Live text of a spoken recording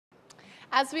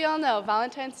As we all know,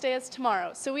 Valentine's Day is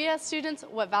tomorrow, so we asked students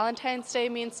what Valentine's Day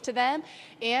means to them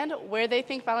and where they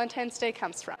think Valentine's Day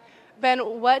comes from. Ben,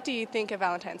 what do you think of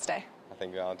Valentine's Day? I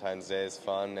think Valentine's Day is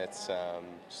fun. It's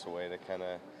just a way to kind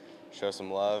of show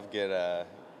some love, get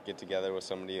together with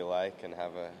somebody you like, and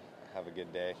have a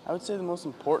good day. I would say the most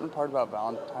important part about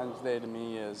Valentine's Day to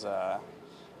me is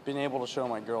being able to show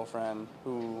my girlfriend,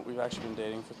 who we've actually been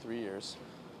dating for 3 years.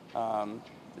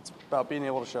 It's about being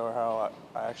able to show her how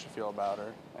I actually feel about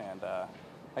her, and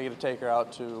I get to take her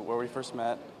out to where we first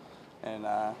met, and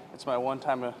it's my one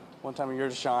time of year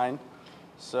to shine.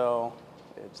 So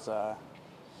it's I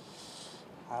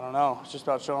don't know. It's just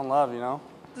about showing love, you know.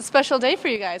 It's a special day for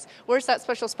you guys. Where's that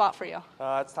special spot for you?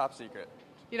 It's top secret.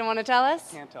 You don't want to tell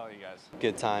us? Can't tell you guys.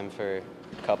 Good time for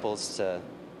couples to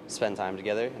spend time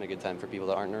together, and a good time for people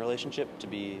that aren't in a relationship to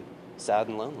be sad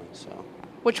and lonely. So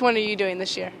Which one are you doing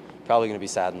this year? probably going to be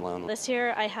sad and lonely. This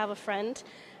year I have a friend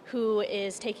who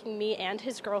is taking me and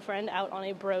his girlfriend out on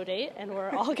a bro date, and we're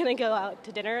all going to go out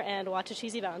to dinner and watch a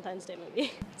cheesy Valentine's Day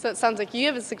movie. So it sounds like you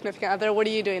have a significant other. What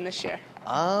are you doing this year?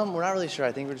 We're not really sure.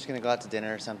 I think we're just gonna go out to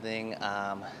dinner or something,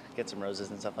 get some roses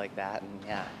and stuff like that, and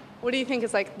yeah. What do you think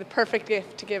is like the perfect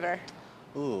gift to give her?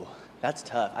 Ooh, that's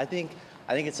tough. I think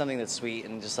it's something that's sweet,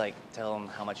 and just like tell them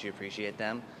how much you appreciate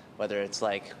them, whether it's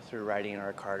like through writing or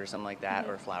a card or something like that,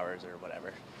 or flowers or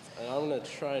whatever. And I'm gonna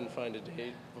try and find a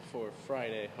date before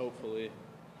Friday, hopefully,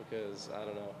 because I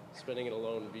don't know, spending it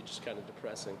alone would be just kind of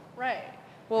depressing. Right.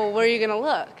 Well, where are you going to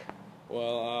look?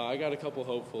 Well, I got a couple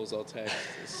hopefuls I'll text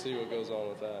to see what goes on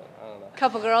with that. I don't know.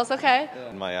 Couple girls, okay.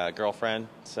 Yeah. My girlfriend,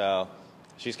 so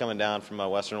she's coming down from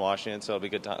Western Washington, so it'll be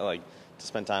good time, to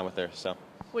spend time with her. So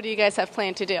What do you guys have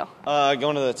planned to do?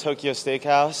 going to the Tokyo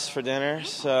Steakhouse for dinner.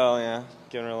 So yeah,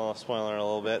 giving her a little spoiler a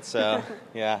little bit. So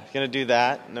yeah, gonna do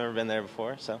that. Never been there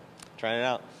before, so trying it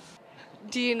out.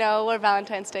 Do you know where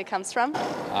Valentine's Day comes from?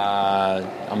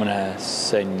 I'm gonna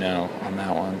say no on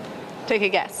that one. Take a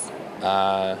guess.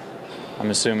 I'm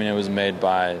assuming it was made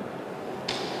by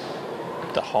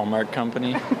the Hallmark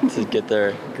Company to get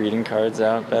their greeting cards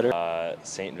out better.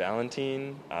 Saint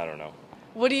Valentine? I don't know.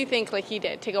 What do you think like he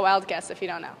did? Take a wild guess if you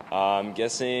don't know. I'm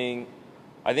guessing,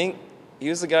 I think he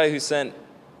was the guy who sent,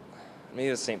 maybe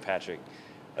it was St. Patrick.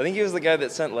 I think he was the guy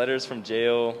that sent letters from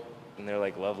jail, and they're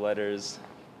like love letters.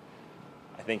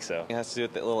 I think so. It has to do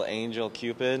with the little angel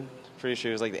Cupid. Pretty sure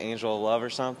he was like the angel of love or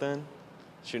something,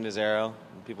 shooting his arrow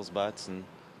in people's butts, and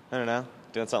I don't know,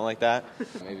 doing something like that.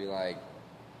 Maybe like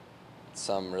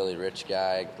some really rich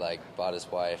guy like bought his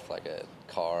wife like a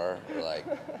car or like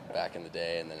back in the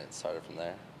day, and then it started from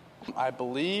there. I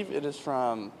believe it is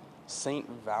from Saint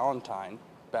Valentine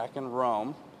back in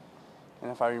Rome, and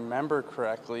if I remember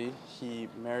correctly, he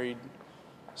married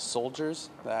soldiers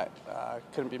that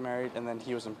couldn't be married, and then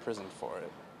he was imprisoned for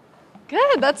it.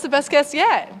 Good, that's the best guess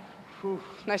yet. Whew,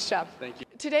 nice job. Thank you.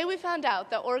 Today we found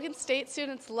out that Oregon State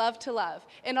students love to love,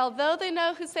 and although they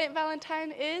know who St.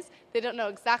 Valentine is, they don't know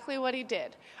exactly what he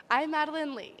did. I'm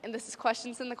Madeline Lee, and this is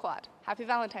Questions in the Quad. Happy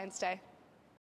Valentine's Day.